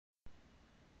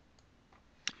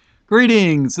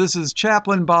Greetings, this is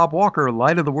Chaplain Bob Walker,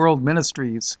 Light of the World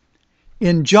Ministries.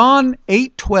 In John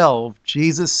 8:12,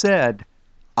 Jesus said,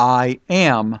 I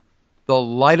am the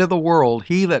light of the world.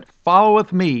 He that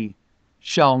followeth me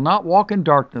shall not walk in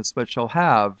darkness, but shall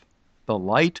have the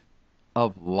light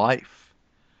of life.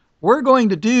 We're going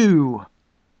to do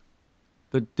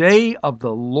the day of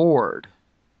the Lord.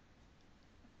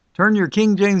 Turn your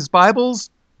King James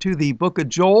Bibles to the book of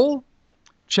Joel,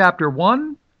 chapter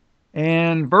 1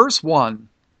 and verse 1.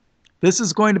 This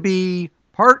is going to be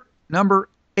part number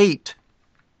 8.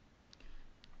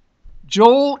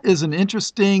 Joel is an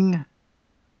interesting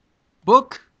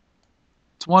book.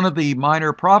 It's one of the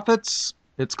minor prophets.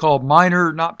 It's called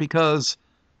minor not because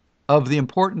of the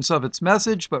importance of its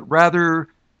message, but rather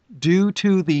due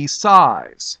to the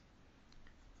size.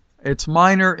 It's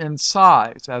minor in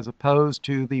size as opposed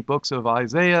to the books of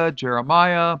Isaiah,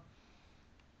 Jeremiah,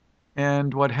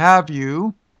 and what have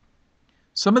you.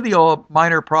 Some of the old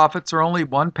minor prophets are only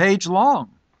one page long.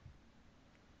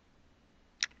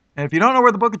 And if you don't know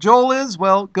where the book of Joel is,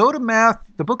 well, go to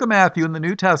the book of Matthew in the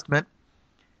New Testament,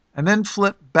 and then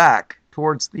flip back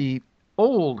towards the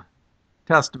Old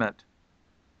Testament.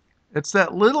 It's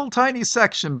that little tiny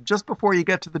section just before you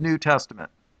get to the New Testament.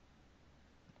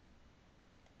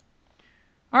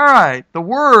 All right, the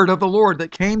word of the Lord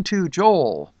that came to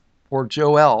Joel, or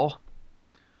Joel,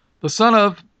 the son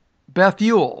of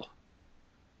Pethuel.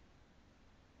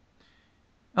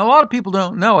 Now, a lot of people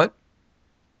don't know it,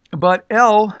 but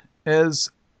El is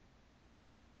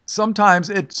sometimes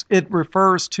it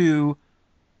refers to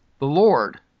the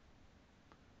Lord.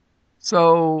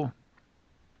 So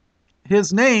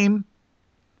his name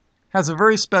has a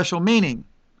very special meaning.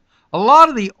 A lot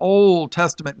of the Old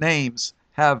Testament names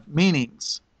have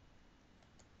meanings.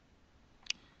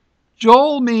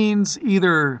 Joel means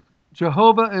either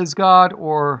Jehovah is God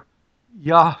or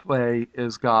Yahweh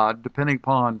is God, depending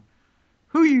upon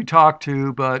who you talk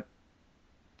to, but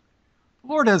the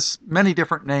Lord has many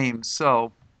different names.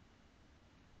 So,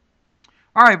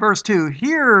 all right, verse 2,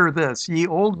 hear this, ye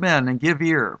old men, and give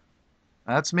ear.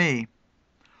 That's me.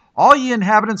 All ye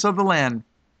inhabitants of the land,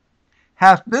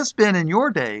 hath this been in your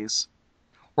days,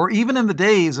 or even in the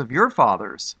days of your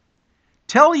fathers?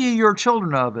 Tell ye your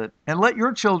children of it, and let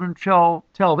your children tell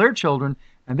their children,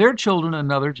 and their children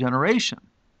another generation.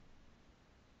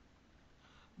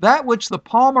 That which the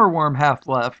palmerworm hath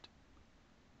left,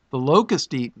 the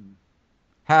locust eaten,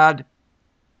 hath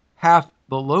the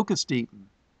locust eaten.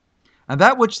 And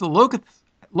that which the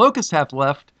locust hath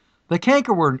left, the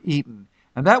cankerworm eaten.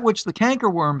 And that which the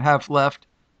cankerworm hath left,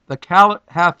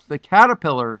 hath the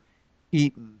caterpiller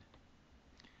eaten.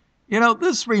 You know,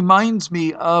 this reminds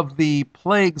me of the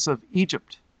plagues of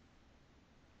Egypt.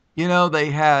 You know,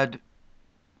 they had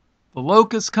the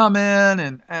locusts come in,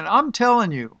 and I'm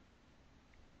telling you,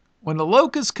 when the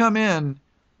locusts come in,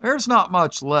 there's not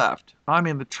much left. I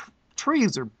mean, the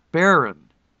trees are barren.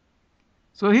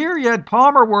 So here you had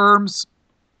palmerworms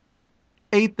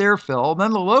ate their fill, then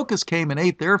the locusts came and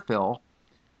ate their fill,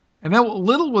 and then what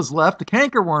little was left, the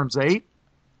cankerworms ate,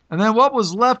 and then what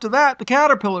was left of that, the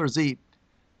caterpillars eat.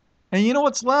 And you know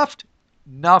what's left?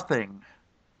 Nothing.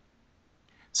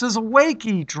 It says, awake,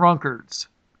 ye drunkards.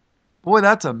 Boy,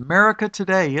 that's America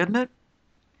today, isn't it?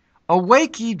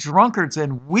 Awake, ye drunkards,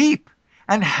 and weep,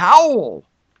 and howl,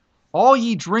 all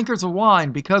ye drinkers of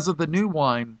wine, because of the new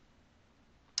wine,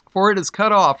 for it is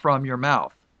cut off from your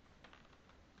mouth.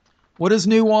 What is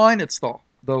new wine? It's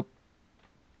the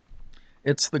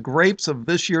grapes of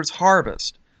this year's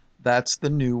harvest. That's the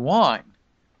new wine.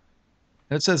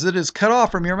 And it says it is cut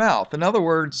off from your mouth. In other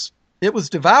words, it was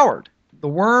devoured. The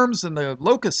worms and the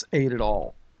locusts ate it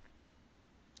all.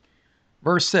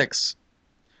 Verse 6,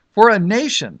 for a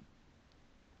nation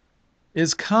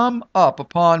is come up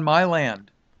upon my land,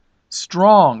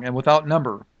 strong and without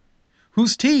number,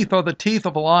 whose teeth are the teeth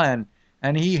of a lion,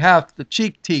 and he hath the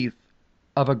cheek teeth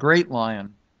of a great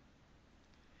lion.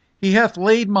 He hath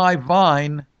laid my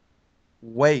vine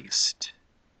waste.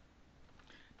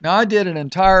 Now, I did an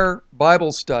entire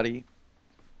Bible study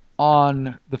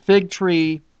on the fig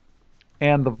tree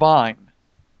and the vine.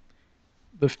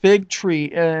 The fig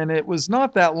tree, and it was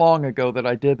not that long ago that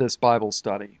I did this Bible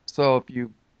study. So if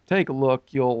you take a look,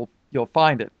 you'll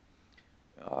find it.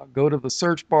 Go to the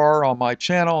search bar on my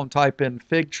channel and type in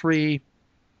fig tree.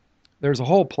 There's a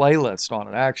whole playlist on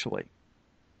it, actually.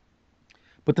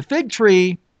 But the fig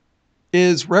tree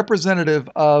is representative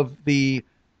of the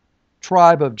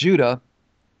tribe of Judah,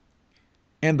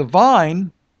 and the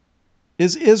vine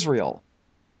is Israel.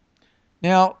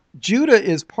 Now, Judah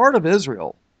is part of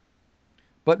Israel,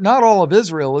 but not all of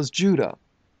Israel is Judah.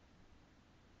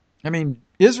 I mean,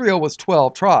 Israel was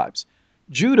 12 tribes.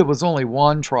 Judah was only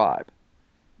one tribe.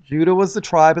 Judah was the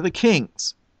tribe of the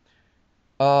kings.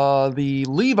 The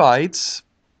Levites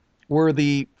were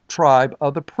the tribe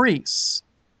of the priests.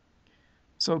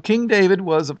 So King David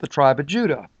was of the tribe of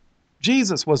Judah.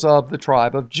 Jesus was of the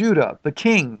tribe of Judah, the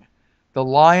king, the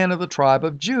lion of the tribe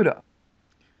of Judah.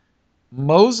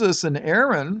 Moses and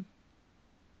Aaron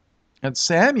and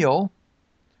Samuel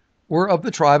were of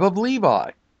the tribe of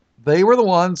Levi. They were the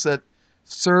ones that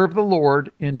served the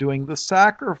Lord in doing the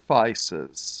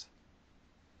sacrifices.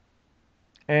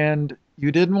 And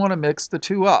you didn't want to mix the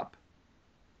two up.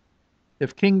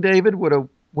 If King David would have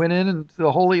went into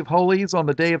the Holy of Holies on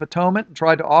the Day of Atonement and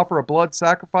tried to offer a blood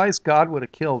sacrifice, God would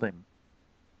have killed him.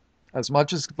 As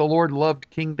much as the Lord loved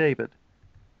King David,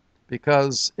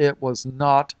 because it was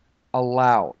not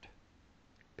allowed.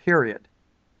 Period.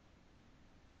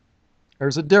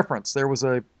 There's a difference. There was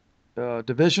a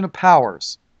division of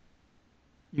powers.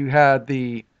 You had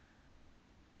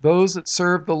those that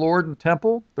served the Lord in the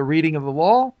temple, the reading of the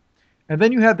law, and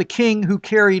then you had the king who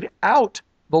carried out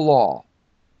the law.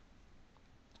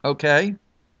 Okay?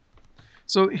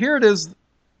 So here it is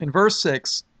in verse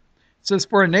 6. It says,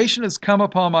 "For a nation has come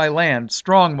upon my land,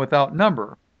 strong without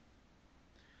number,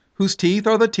 whose teeth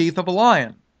are the teeth of a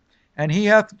lion, and he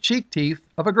hath cheek teeth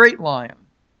of a great lion."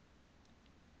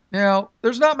 Now,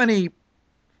 there's not many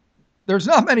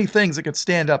things that could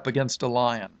stand up against a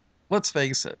lion. Let's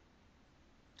face it.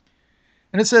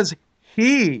 And it says,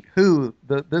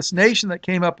 this nation that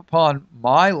came up upon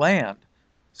my land,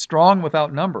 strong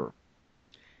without number,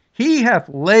 he hath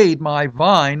laid my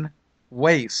vine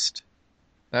waste.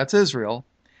 That's Israel.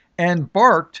 And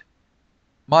barked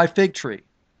my fig tree.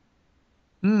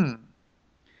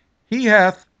 He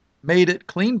hath made it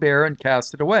clean bare and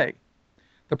cast it away.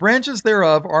 The branches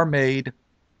thereof are made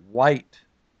white.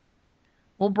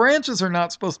 Well, branches are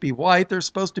not supposed to be white. They're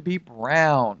supposed to be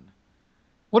brown.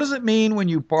 What does it mean when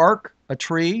you bark a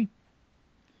tree?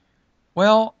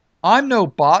 Well, I'm no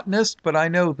botanist, but I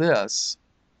know this.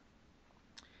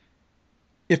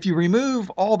 If you remove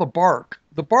all the bark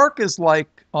is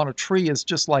like on a tree is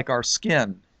just like our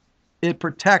skin. It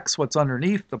protects what's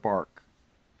underneath the bark.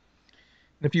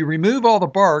 If you remove all the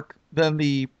bark, then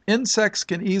the insects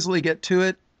can easily get to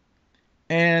it,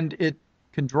 and it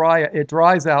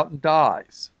dries out and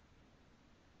dies.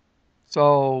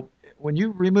 So when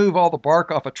you remove all the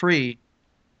bark off a tree,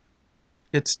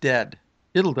 it's dead.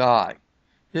 It'll die.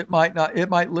 It might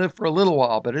live for a little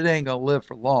while, but it ain't gonna live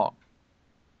for long.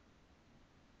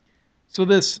 So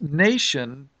this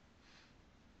nation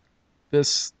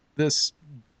that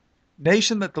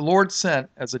the Lord sent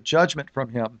as a judgment from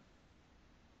him,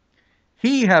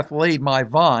 he hath laid my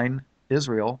vine,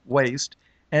 Israel, waste,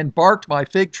 and barked my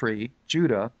fig tree,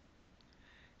 Judah.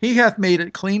 He hath made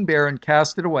it clean bare and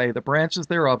cast it away. The branches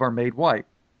thereof are made white.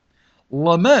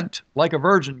 Lament like a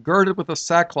virgin girded with a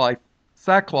sackcloth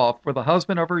for the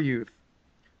husband of her youth.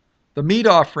 The meat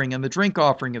offering and the drink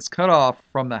offering is cut off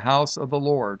from the house of the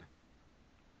Lord.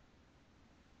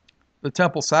 The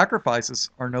temple sacrifices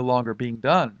are no longer being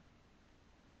done.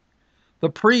 The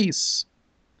priests,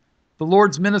 the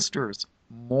Lord's ministers,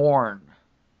 mourn.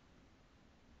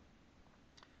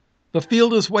 The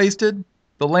field is wasted,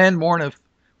 the land mourneth,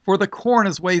 for the corn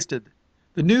is wasted,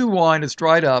 the new wine is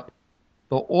dried up,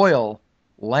 the oil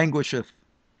languisheth.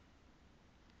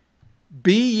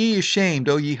 Be ye ashamed,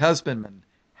 O ye husbandmen.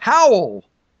 Howl,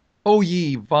 O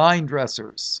ye vine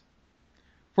dressers.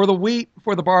 For the wheat,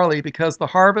 for the barley, because the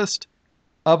harvest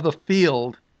of the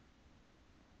field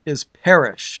is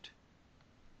perished.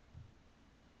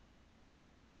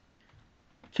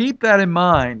 Keep that in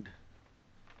mind.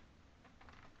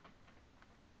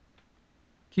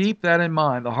 Keep that in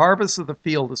mind. The harvest of the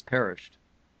field is perished.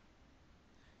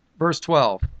 Verse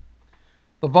 12.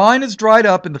 The vine is dried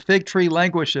up, and the fig tree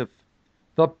languisheth.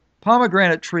 The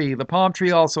pomegranate tree, the palm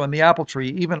tree also, and the apple tree,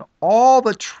 even all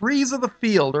the trees of the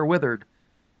field are withered,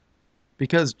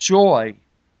 because joy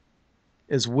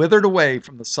is withered away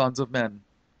from the sons of men.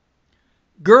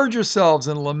 Gird yourselves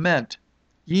and lament,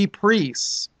 ye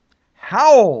priests.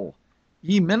 Howl,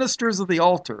 ye ministers of the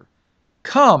altar.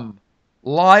 Come,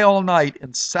 lie all night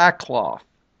in sackcloth,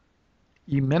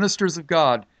 ye ministers of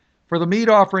God, for the meat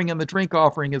offering and the drink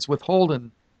offering is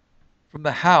withholden from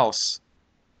the house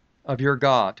of your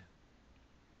God.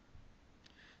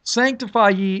 Sanctify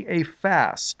ye a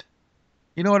fast.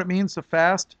 You know what it means to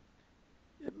fast?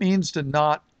 It means to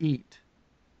not eat.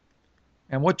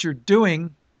 And what you're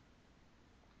doing,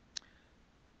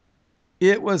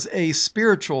 it was a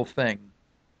spiritual thing.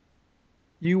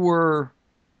 You were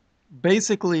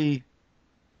basically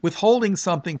withholding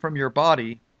something from your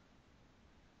body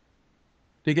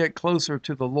to get closer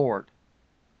to the Lord.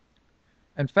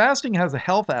 And fasting has a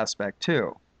health aspect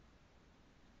too.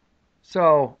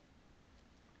 So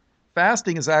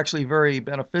fasting is actually very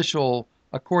beneficial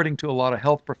according to a lot of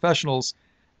health professionals,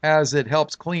 as it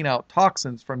helps clean out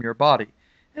toxins from your body.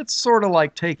 It's sort of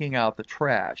like taking out the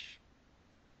trash.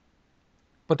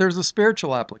 But there's a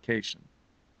spiritual application.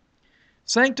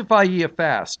 Sanctify ye a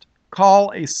fast,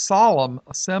 call a solemn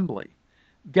assembly.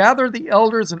 Gather the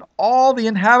elders and all the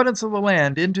inhabitants of the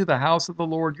land into the house of the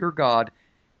Lord your God,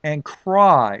 and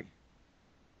cry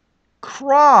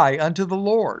unto the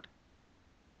Lord.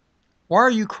 Why are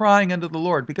you crying unto the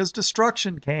Lord? Because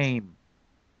destruction came.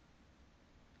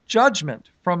 Judgment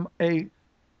from a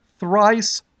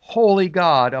thrice holy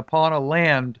God upon a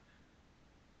land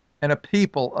and a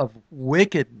people of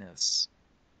wickedness.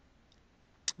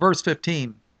 Verse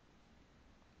 15.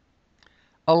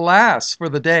 Alas for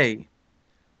the day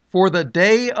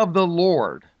of the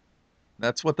Lord.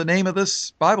 That's what the name of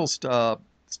this Bible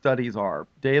studies are,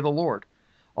 day of the Lord.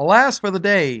 Alas for the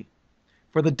day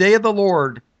of the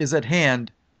Lord is at hand,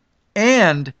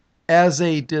 and as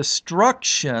a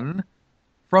destruction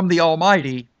from the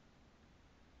Almighty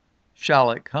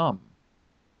shall it come.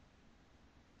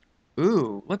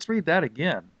 Ooh, let's read that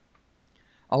again.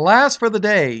 Alas for the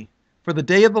day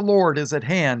of the Lord is at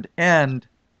hand, and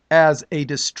as a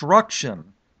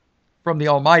destruction from the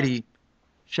Almighty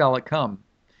shall it come.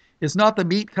 Is not the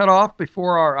meat cut off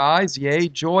before our eyes, yea,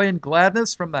 joy and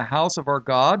gladness from the house of our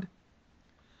God?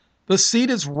 The seed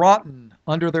is rotten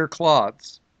under their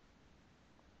clods.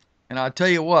 And I tell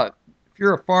you what, if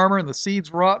you're a farmer and the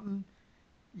seed's rotten,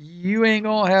 you ain't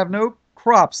going to have no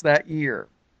crops that year,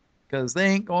 because they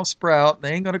ain't going to sprout,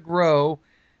 they ain't going to grow,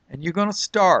 and you're going to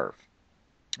starve,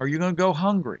 or you're going to go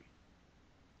hungry.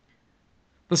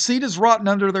 The seed is rotten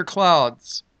under their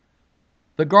clods.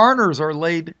 The garners are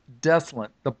laid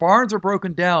desolate. The barns are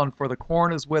broken down, for the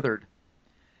corn is withered.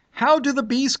 How do the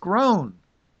beasts groan?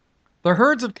 The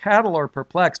herds of cattle are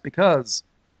perplexed, because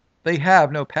they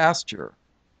have no pasture.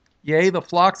 Yea, the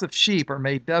flocks of sheep are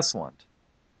made desolate.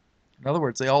 In other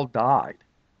words, they all died.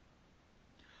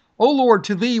 O Lord,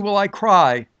 to thee will I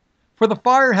cry, for the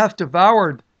fire hath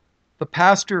devoured the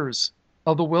pastures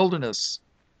of the wilderness,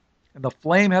 and the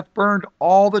flame hath burned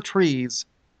all the trees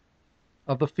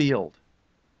of the field.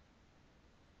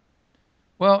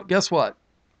 Well, guess what?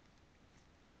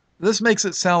 This makes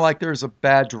it sound like there's a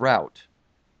bad drought.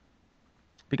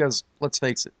 Because, let's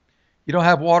face it, you don't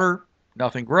have water,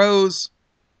 nothing grows,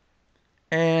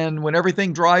 and when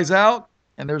everything dries out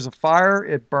and there's a fire,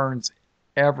 it burns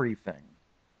everything.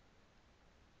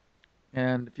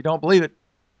 And if you don't believe it,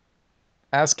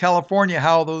 ask California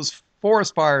how those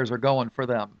forest fires are going for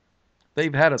them.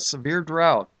 They've had a severe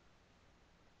drought.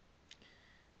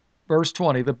 Verse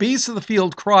 20, the beasts of the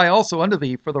field cry also unto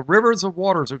thee, for the rivers of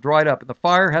waters are dried up, and the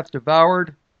fire hath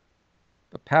devoured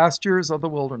the pastures of the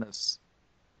wilderness.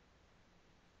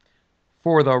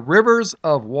 For the rivers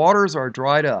of waters are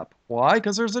dried up. Why?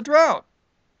 Because there's a drought.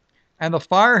 And the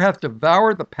fire hath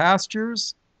devoured the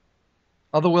pastures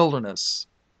of the wilderness.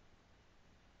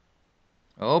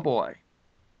 Oh boy.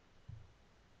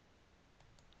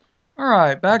 All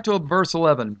right, back to verse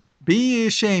 11. Be ye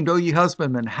ashamed, O ye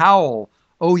husbandmen, howl,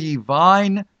 O ye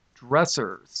vine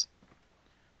dressers,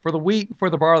 for the wheat and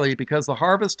for the barley, because the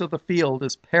harvest of the field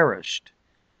is perished.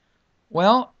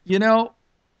 Well, you know,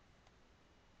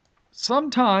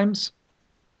 sometimes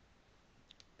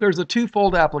there's a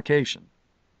twofold application.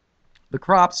 The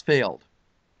crops failed.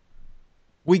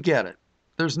 We get it.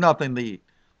 There's nothing to eat.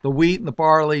 The wheat and the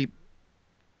barley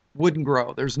wouldn't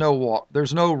grow. There's no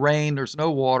rain, there's no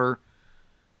water.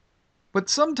 But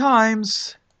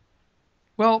sometimes,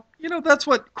 well, you know, that's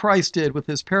what Christ did with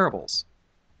his parables.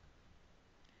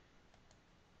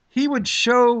 He would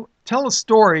tell a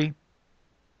story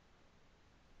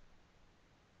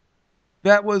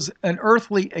that was an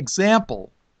earthly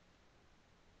example,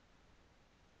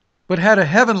 but had a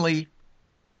heavenly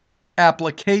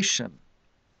application.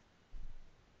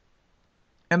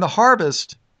 And the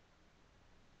harvest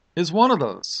is one of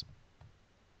those.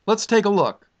 Let's take a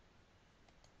look.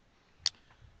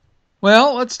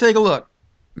 Well, let's take a look.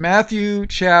 Matthew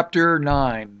chapter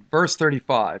 9, verse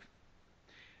 35.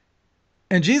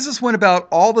 And Jesus went about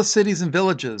all the cities and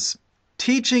villages,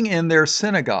 teaching in their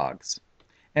synagogues,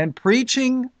 and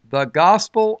preaching the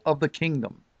gospel of the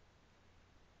kingdom.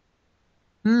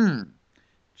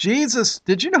 Jesus,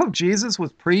 did you know Jesus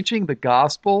was preaching the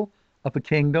gospel of the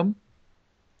kingdom?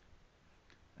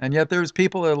 And yet there's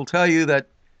people that will tell you that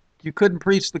you couldn't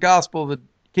preach the gospel of the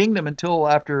kingdom until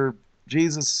after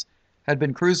Jesus had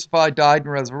been crucified, died,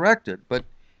 and resurrected. But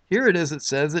here it is, it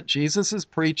says that Jesus is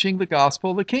preaching the gospel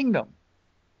of the kingdom.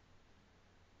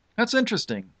 That's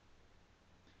interesting.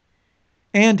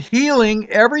 and healing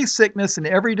every sickness and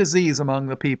every disease among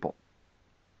the people.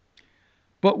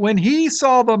 But when he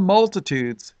saw the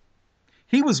multitudes,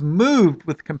 he was moved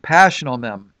with compassion on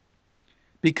them,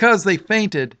 because they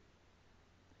fainted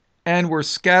and were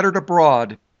scattered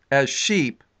abroad as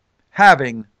sheep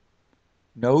having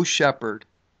no shepherd.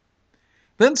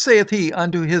 Then saith he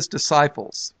unto his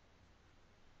disciples,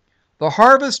 The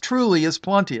harvest truly is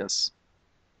plenteous,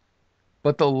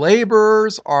 but the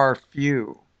laborers are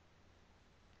few.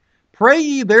 Pray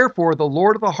ye therefore the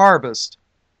Lord of the harvest,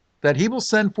 that he will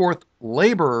send forth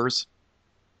laborers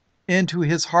into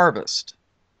his harvest.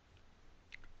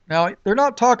 Now, they're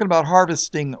not talking about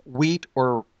harvesting wheat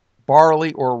or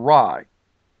barley or rye.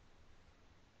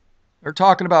 They're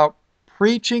talking about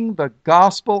preaching the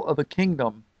gospel of the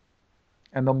kingdom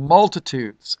and the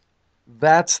multitudes.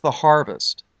 That's the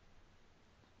harvest.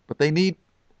 But they need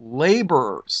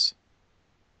laborers.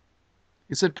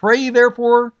 He said, Pray ye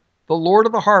therefore the Lord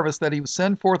of the harvest, that he will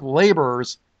send forth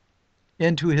laborers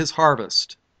into his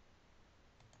harvest.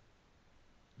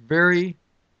 Very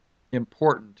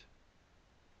important.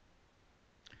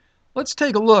 Let's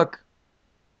take a look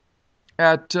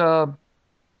at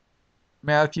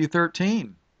Matthew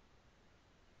 13.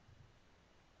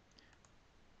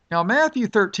 Now, Matthew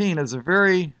 13 is a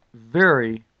very,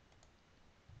 very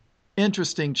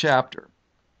interesting chapter.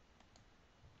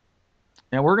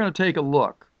 And we're going to take a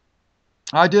look.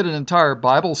 I did an entire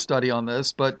Bible study on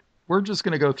this, but we're just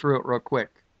going to go through it real quick.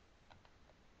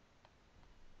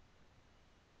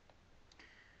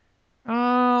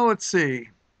 Let's see.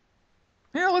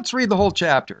 Yeah, let's read the whole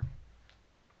chapter.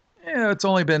 Yeah, it's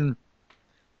only been a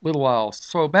little while.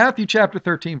 So Matthew chapter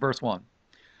 13, verse 1.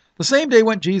 The same day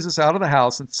went Jesus out of the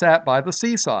house and sat by the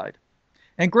seaside.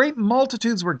 And great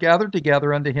multitudes were gathered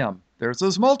together unto him. There's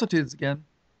those multitudes again.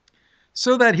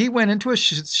 So that he went into a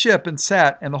ship and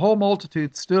sat, and the whole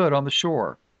multitude stood on the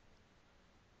shore.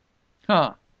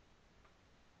 Isn't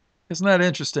that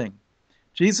interesting?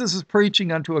 Jesus is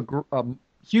preaching unto a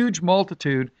huge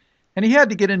multitude, and he had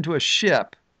to get into a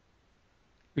ship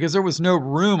because there was no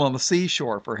room on the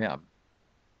seashore for him.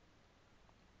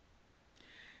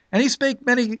 And he spake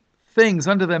many things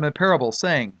unto them in parables,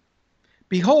 saying,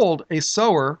 Behold, a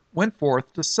sower went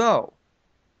forth to sow.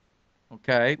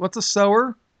 Okay, what's a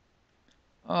sower?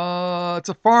 It's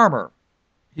a farmer.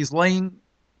 He's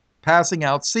passing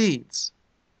out seeds.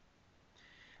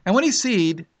 And when he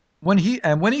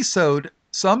sowed,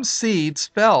 some seeds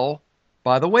fell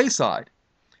by the wayside,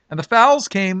 and the fowls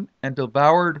came and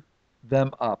devoured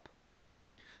them up.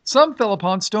 Some fell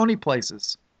upon stony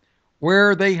places,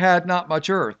 where they had not much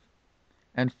earth,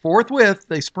 and forthwith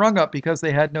they sprung up, because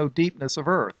they had no deepness of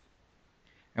earth.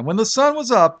 And when the sun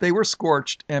was up, they were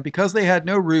scorched, and because they had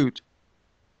no root,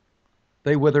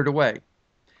 they withered away.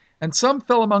 And some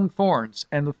fell among thorns,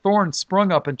 and the thorns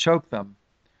sprung up and choked them.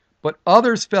 But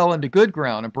others fell into good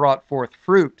ground and brought forth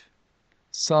fruit,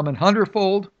 some an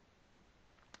 100-fold,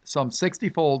 some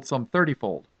 60-fold, some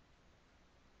 30-fold.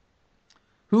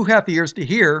 Who hath ears to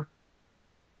hear,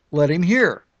 let him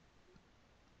hear.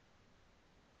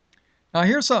 Now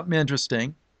here's something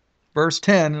interesting. Verse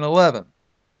 10 and 11.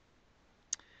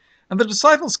 And the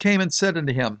disciples came and said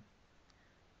unto him,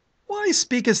 Why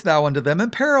speakest thou unto them in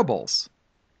parables?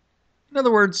 In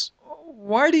other words,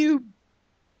 why do you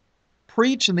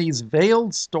preach in these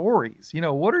veiled stories?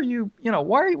 What are you,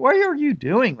 why are you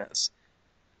doing this?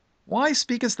 Why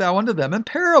speakest thou unto them in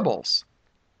parables?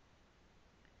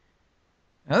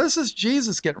 Now this is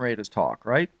Jesus getting ready to talk,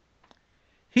 right?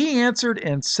 He answered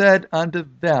and said unto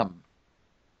them,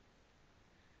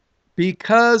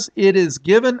 Because it is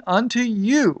given unto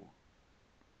you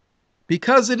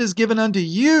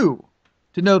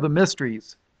to know the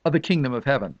mysteries of the kingdom of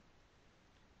heaven.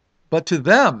 But to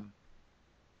them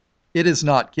it is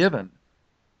not given.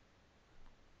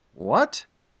 What?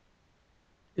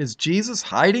 Is Jesus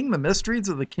hiding the mysteries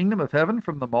of the kingdom of heaven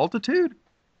from the multitude?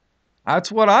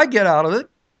 That's what I get out of it.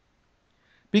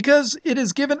 Because it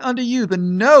is given unto you to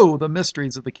know the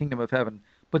mysteries of the kingdom of heaven,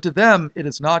 but to them it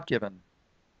is not given.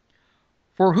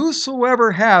 For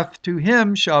whosoever hath, to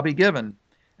him shall be given,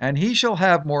 and he shall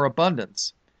have more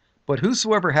abundance. But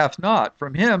whosoever hath not,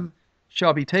 from him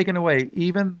shall be taken away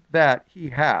even that he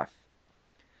hath.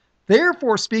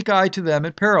 Therefore speak I to them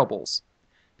in parables,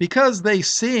 because they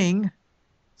seeing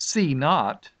see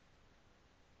not.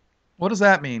 What does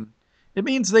that mean? It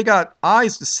means they got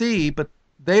eyes to see, but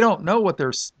they don't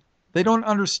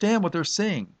understand what they're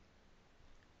seeing.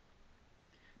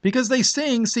 Because they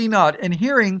seeing see not, and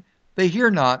hearing they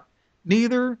hear not,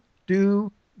 neither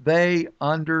do they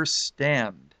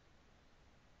understand.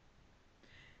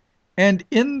 And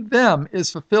in them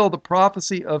is fulfilled the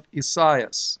prophecy of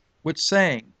Esaias, which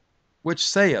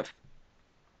saith,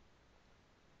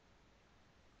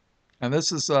 and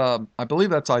this is, I believe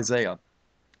that's Isaiah,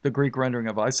 the Greek rendering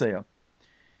of Isaiah,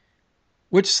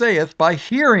 which saith, by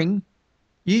hearing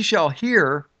ye shall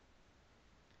hear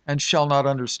and shall not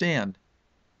understand,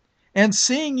 and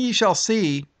seeing ye shall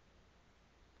see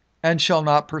and shall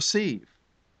not perceive.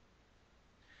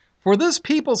 For this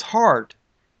people's heart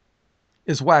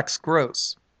is waxed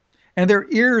gross, and their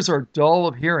ears are dull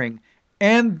of hearing,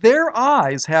 and their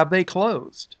eyes have they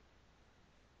closed,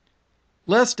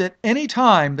 lest at any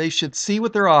time they should see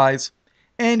with their eyes,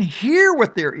 and hear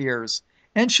with their ears,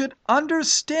 and should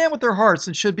understand with their hearts,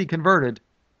 and should be converted,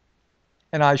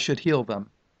 and I should heal them.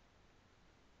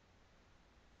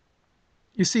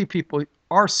 You see, people,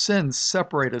 our sins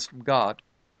separate us from God.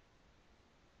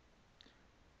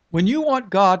 When you want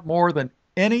God more than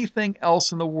anything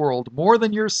else in the world, more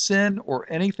than your sin or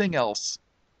anything else,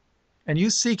 and you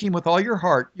seek Him with all your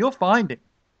heart, you'll find Him.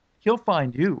 He'll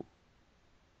find you.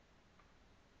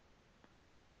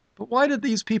 But why did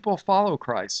these people follow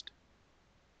Christ?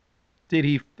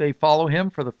 Did they follow Him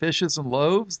for the fishes and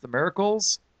loaves, the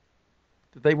miracles?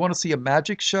 Did they want to see a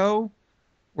magic show?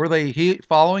 Were they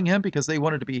following Him because they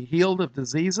wanted to be healed of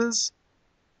diseases?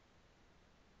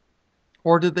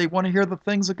 Or did they want to hear the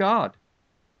things of God?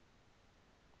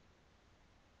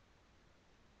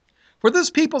 For this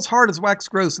people's heart is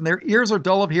waxed gross, and their ears are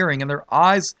dull of hearing, and their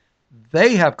eyes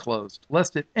they have closed,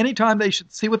 lest at any time they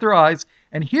should see with their eyes,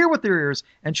 and hear with their ears,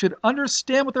 and should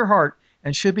understand with their heart,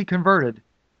 and should be converted,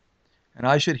 and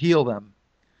I should heal them.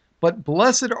 But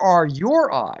blessed are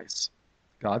your eyes,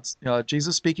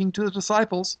 Jesus speaking to the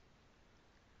disciples.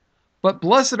 But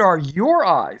blessed are your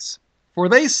eyes, for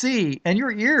they see, and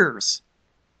your ears,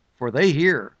 for they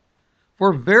hear.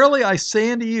 For verily I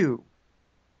say unto you,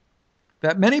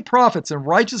 that many prophets and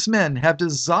righteous men have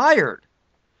desired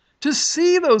to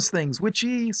see those things which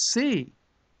ye see,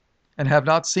 and have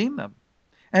not seen them,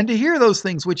 and to hear those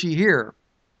things which ye hear,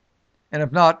 and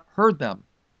have not heard them.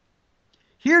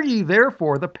 Hear ye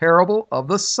therefore the parable of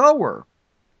the sower.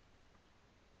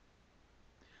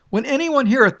 When anyone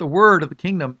heareth the word of the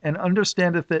kingdom, and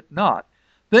understandeth it not,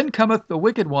 then cometh the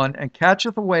wicked one, and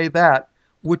catcheth away that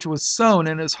which was sown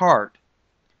in his heart.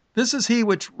 This is he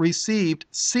which received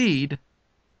seed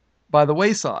by the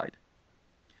wayside.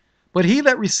 But he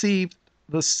that received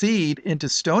the seed into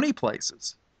stony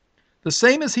places, the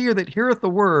same is he that heareth the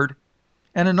word,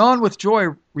 and anon with joy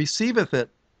receiveth it,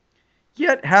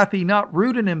 yet hath he not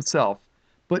root in himself,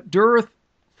 but dureth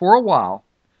for a while.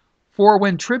 For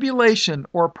when tribulation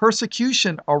or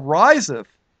persecution ariseth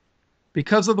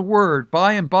because of the word,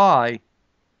 by and by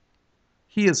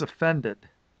he is offended.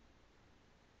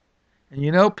 And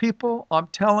you know, people, I'm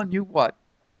telling you what,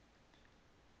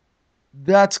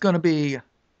 this is going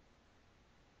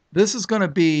to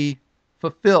be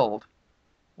fulfilled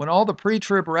when all the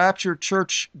pre-trib rapture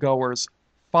church goers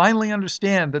finally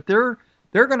understand that they're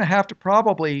going to have to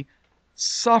probably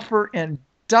suffer and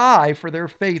die for their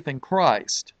faith in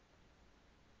Christ,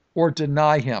 or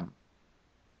deny Him.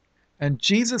 And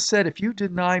Jesus said, if you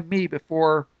deny me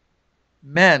before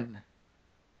men,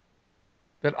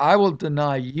 that I will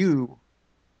deny you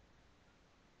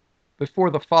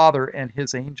before the Father and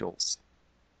His angels.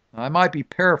 Now, I might be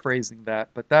paraphrasing that,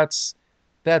 but that's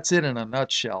it in a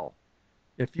nutshell.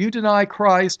 If you deny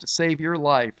Christ to save your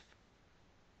life,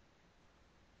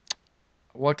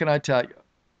 what can I tell you?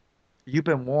 You've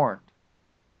been warned.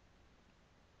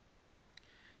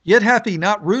 Yet hath he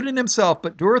not root in himself,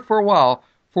 but dureth for a while.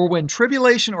 For when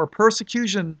tribulation or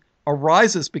persecution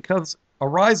ariseth because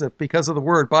of the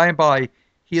word, by and by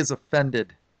he is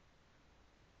offended.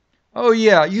 Oh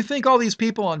yeah, you think all these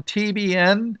people on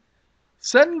TBN,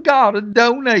 send God a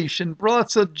donation,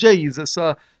 blessed Jesus,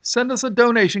 send us a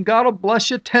donation, God will bless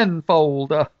you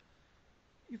tenfold.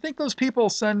 You think those people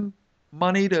send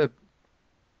money to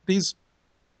these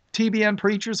TBN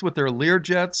preachers with their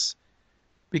Learjets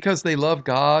because they love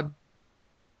God?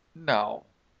 No.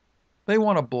 They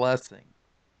want a blessing.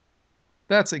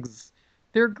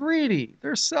 They're greedy.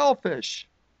 They're selfish.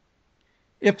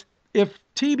 If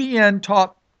TBN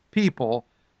taught people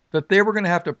that they were going to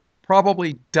have to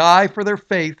probably die for their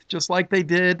faith, just like they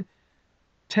did,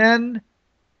 10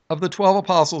 of the 12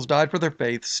 apostles died for their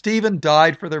faith. Stephen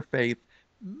died for their faith.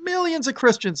 Millions of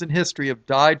Christians in history have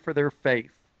died for their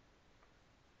faith.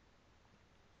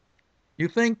 You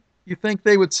think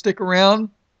they would stick around?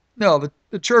 No,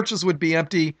 the churches would be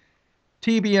empty.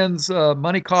 TBN's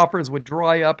money coffers would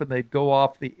dry up and they'd go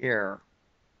off the air.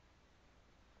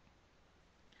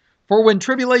 For when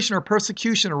tribulation or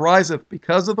persecution ariseth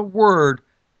because of the word,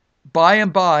 by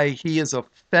and by he is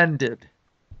offended.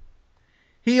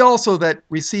 He also that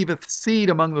receiveth seed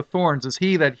among the thorns is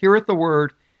he that heareth the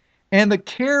word, and the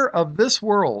care of this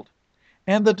world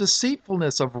and the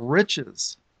deceitfulness of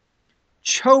riches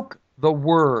choke the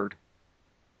word,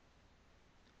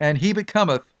 and he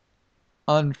becometh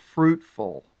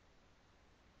unfruitful.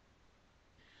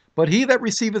 But he that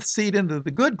receiveth seed into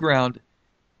the good ground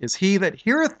is he that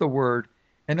heareth the word,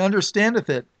 and understandeth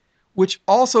it, which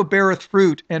also beareth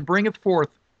fruit, and bringeth forth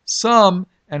some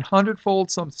an hundredfold,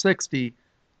 some 60,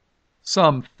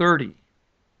 some 30.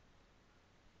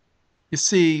 You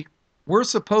see, we're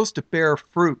supposed to bear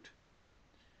fruit.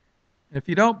 If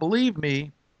you don't believe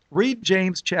me, read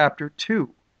James chapter 2.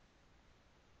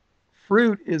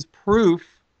 Fruit is proof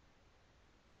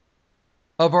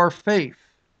of our faith.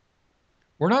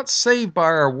 We're not saved by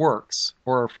our works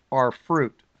or our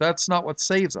fruit. That's not what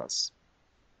saves us.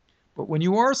 But when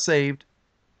you are saved,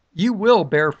 you will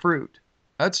bear fruit.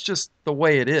 That's just the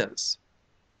way it is.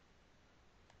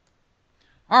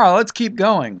 All right, let's keep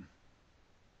going.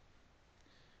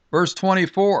 Verse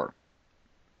 24.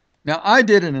 Now, I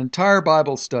did an entire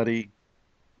Bible study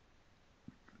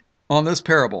on this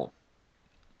parable,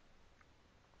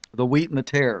 the wheat and the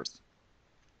tares.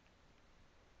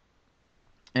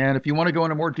 And if you want to go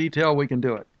into more detail, we can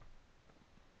do it.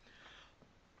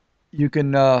 You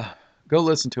can go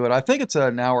listen to it. I think it's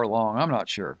an hour long. I'm not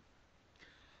sure.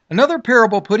 Another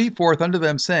parable put he forth unto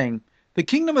them, saying, The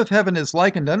kingdom of heaven is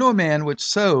likened unto a man which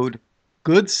sowed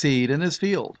good seed in his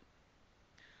field.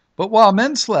 But while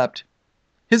men slept,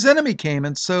 his enemy came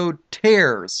and sowed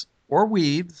tares, or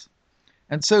weeds,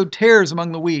 and sowed tares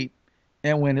among the wheat,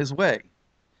 and went his way.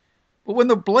 But when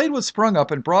the blade was sprung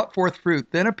up and brought forth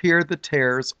fruit, then appeared the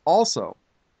tares also.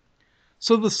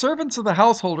 So the servants of the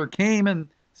householder came and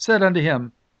said unto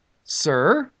him,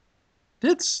 Sir,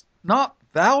 didst not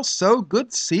thou sow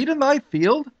good seed in thy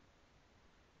field?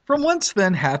 From whence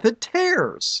then hath it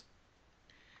tares?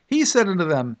 He said unto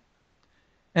them,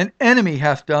 An enemy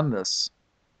hath done this.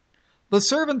 The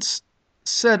servants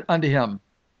said unto him,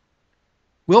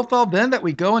 Wilt thou then that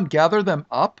we go and gather them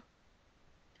up?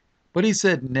 But he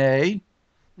said, Nay,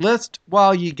 lest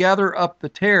while ye gather up the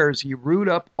tares, ye root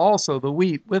up also the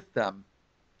wheat with them.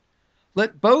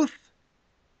 Let both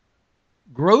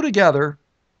grow together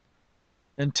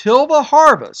until the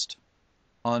harvest.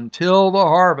 Until the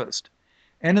harvest.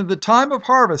 And in the time of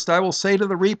harvest I will say to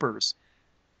the reapers,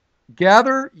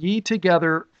 Gather ye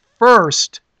together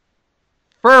first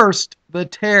the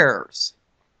tares,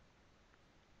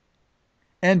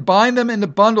 and bind them into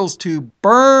bundles to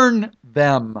burn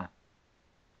them.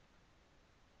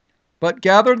 But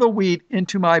gather the wheat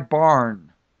into my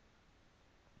barn.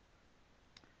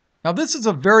 Now this is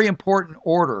a very important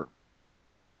order.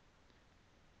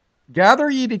 Gather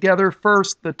ye together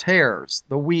first the tares,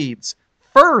 the weeds.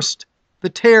 First the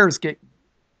tares get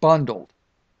bundled.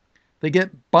 They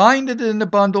get binded into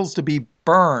bundles to be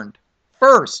burned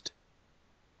first.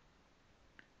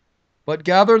 But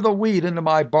gather the wheat into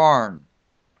my barn.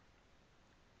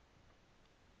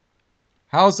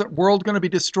 How's the world going to be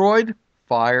destroyed?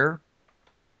 Fire.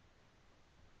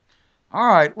 All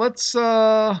right, let's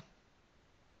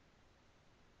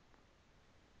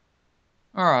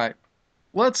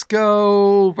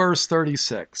go verse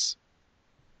 36.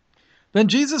 Then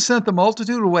Jesus sent the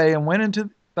multitude away and went into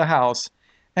the house,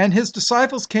 and his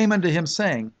disciples came unto him,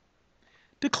 saying,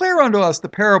 Declare unto us the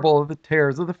parable of the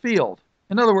tares of the field.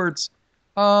 In other words,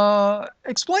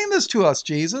 explain this to us,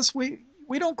 Jesus. We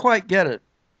don't quite get it.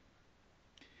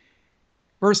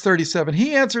 Verse 37,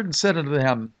 He answered and said unto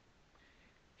them,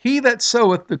 He that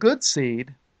soweth the good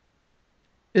seed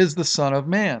is the Son of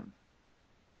Man.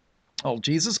 Oh,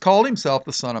 Jesus called himself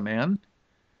the Son of Man.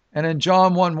 And in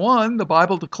John 1:1, the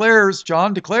Bible declares,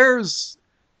 John declares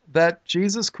that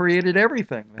Jesus created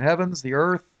everything, the heavens, the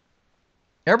earth,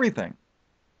 everything.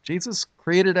 Jesus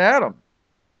created Adam.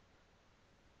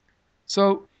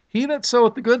 So, he that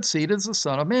soweth the good seed is the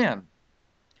Son of Man.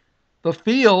 The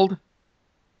field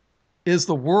is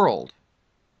the world.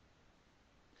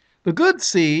 The good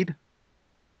seed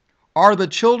are the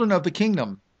children of the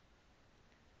kingdom,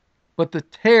 but the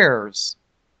tares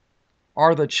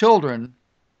are the children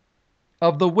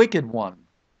of the wicked one.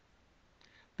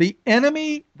 The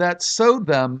enemy that sowed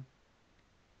them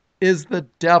is the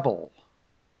devil.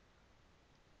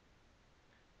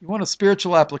 You want a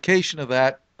spiritual application of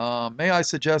that? May I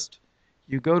suggest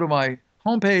you go to my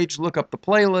homepage, look up the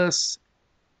playlists,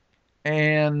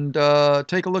 and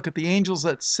take a look at the Angels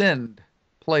That Sinned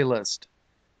playlist.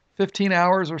 15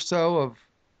 hours or so of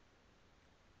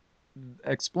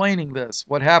explaining this,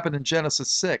 what happened in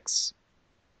Genesis 6.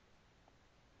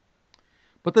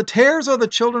 But the tares are the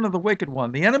children of the wicked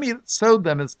one. The enemy that sowed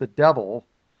them is the devil.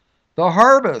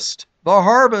 The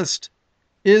harvest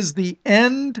is the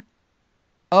end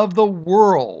of the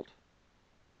world.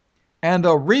 And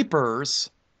the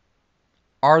reapers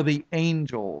are the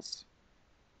angels.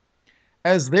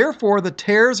 As therefore the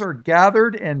tares are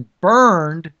gathered and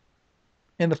burned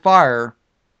in the fire,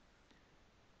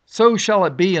 so shall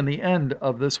it be in the end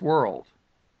of this world.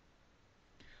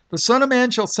 The Son of Man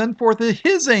shall send forth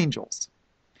his angels,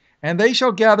 and they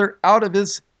shall gather out of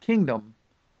his kingdom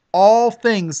all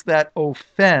things that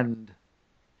offend,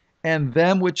 and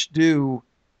them which do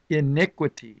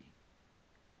iniquity.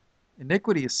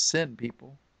 Iniquity is sin,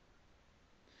 people.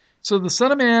 So the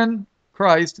Son of Man,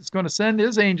 Christ, is going to send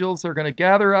his angels. They're going to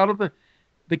gather out of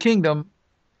the kingdom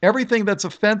everything that's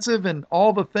offensive and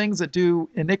all the things that do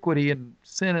iniquity and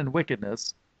sin and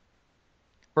wickedness.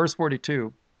 Verse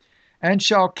 42. And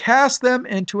shall cast them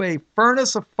into a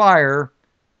furnace of fire.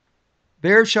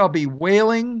 There shall be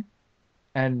wailing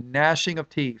and gnashing of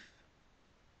teeth.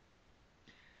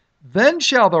 Then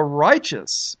shall the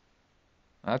righteous,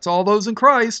 that's all those in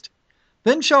Christ,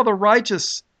 then shall the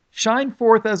righteous shine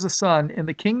forth as the sun in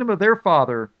the kingdom of their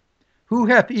Father. Who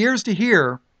hath ears to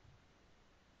hear,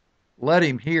 let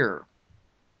him hear.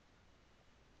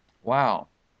 Wow.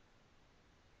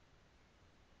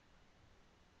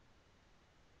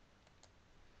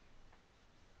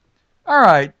 All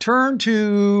right, turn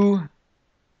to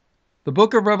the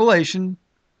book of Revelation,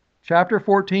 chapter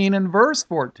 14 and verse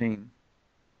 14.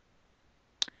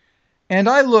 And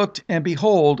I looked, and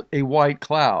behold, a white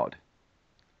cloud.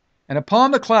 And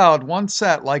upon the cloud one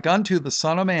sat like unto the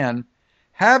Son of Man,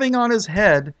 having on his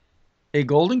head a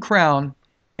golden crown,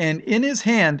 and in his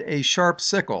hand a sharp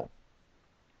sickle.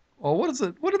 Well, what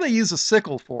do they use a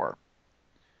sickle for?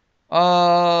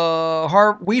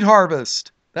 Wheat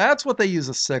harvest. That's what they use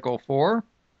a sickle for.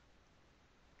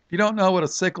 If you don't know what a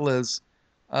sickle is,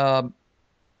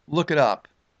 look it up.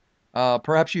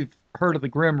 Perhaps you've heard of the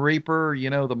Grim Reaper,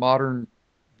 the modern,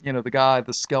 the guy,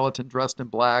 the skeleton dressed in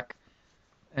black,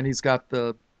 and he's got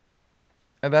and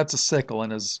that's a sickle in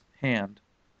his hand,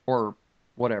 or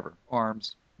whatever,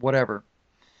 arms, whatever.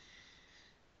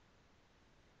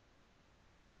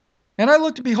 And I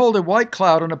looked, and behold, a white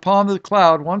cloud, and upon the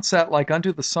cloud one sat like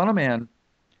unto the Son of Man,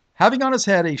 having on his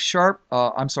head a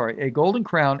golden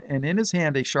crown, and in his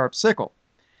hand a sharp sickle.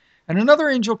 And another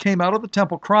angel came out of the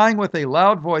temple, crying with a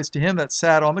loud voice to him that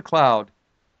sat on the cloud,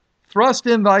 Thrust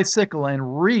in thy sickle,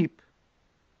 and reap,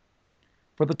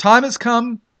 for the time is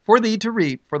come for thee to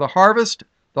reap, for the harvest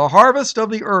of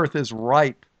the earth is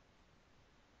ripe.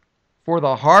 For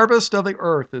the harvest of the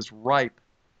earth is ripe.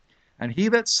 And he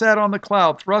that sat on the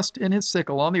cloud thrust in his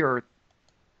sickle on the earth,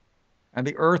 and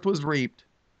the earth was reaped.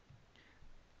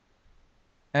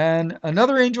 And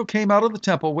another angel came out of the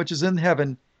temple which is in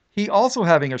heaven, he also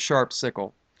having a sharp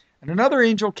sickle. And another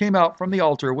angel came out from the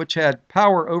altar, which had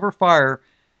power over fire,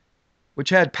 and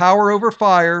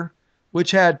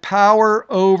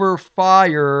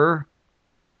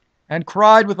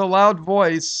cried with a loud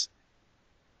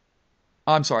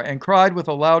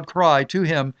cry to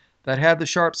him that had the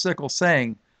sharp sickle,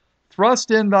 saying,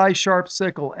 Thrust in thy sharp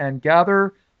sickle, and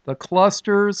gather the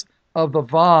clusters of the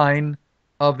vine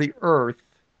of the earth,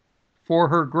 for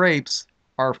her grapes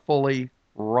are fully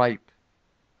ripe.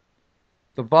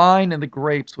 The vine and the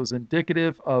grapes was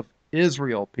indicative of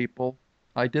Israel, people.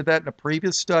 I did that in a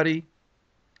previous study.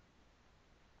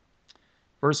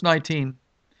 Verse 19.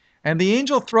 And the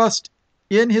angel thrust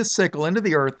in his sickle into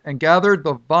the earth, and gathered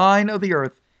the vine of the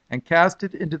earth, and cast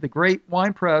it into the great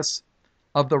winepress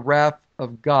of the wrath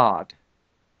of God.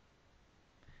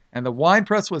 And the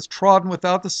winepress was trodden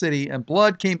without the city, and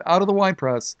blood came out of the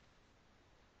winepress,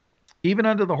 even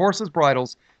unto the horses'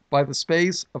 bridles, by the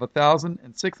space of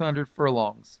 1,600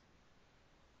 furlongs.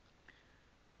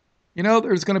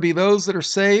 There's going to be those that are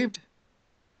saved,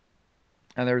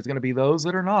 and there's going to be those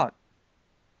that are not.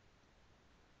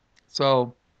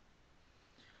 So,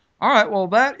 all right, well,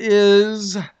 that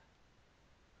is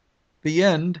the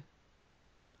end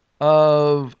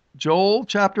of Joel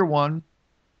chapter 1,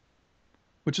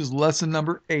 which is lesson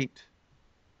number 8.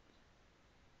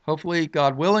 Hopefully,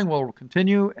 God willing, we'll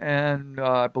continue, and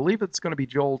I believe it's going to be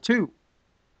Joel 2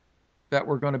 that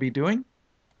we're going to be doing.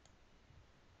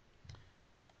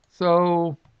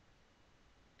 So,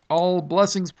 all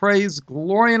blessings, praise,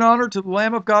 glory, and honor to the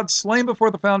Lamb of God slain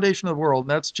before the foundation of the world, and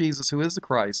that's Jesus, who is the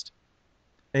Christ.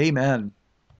 Amen.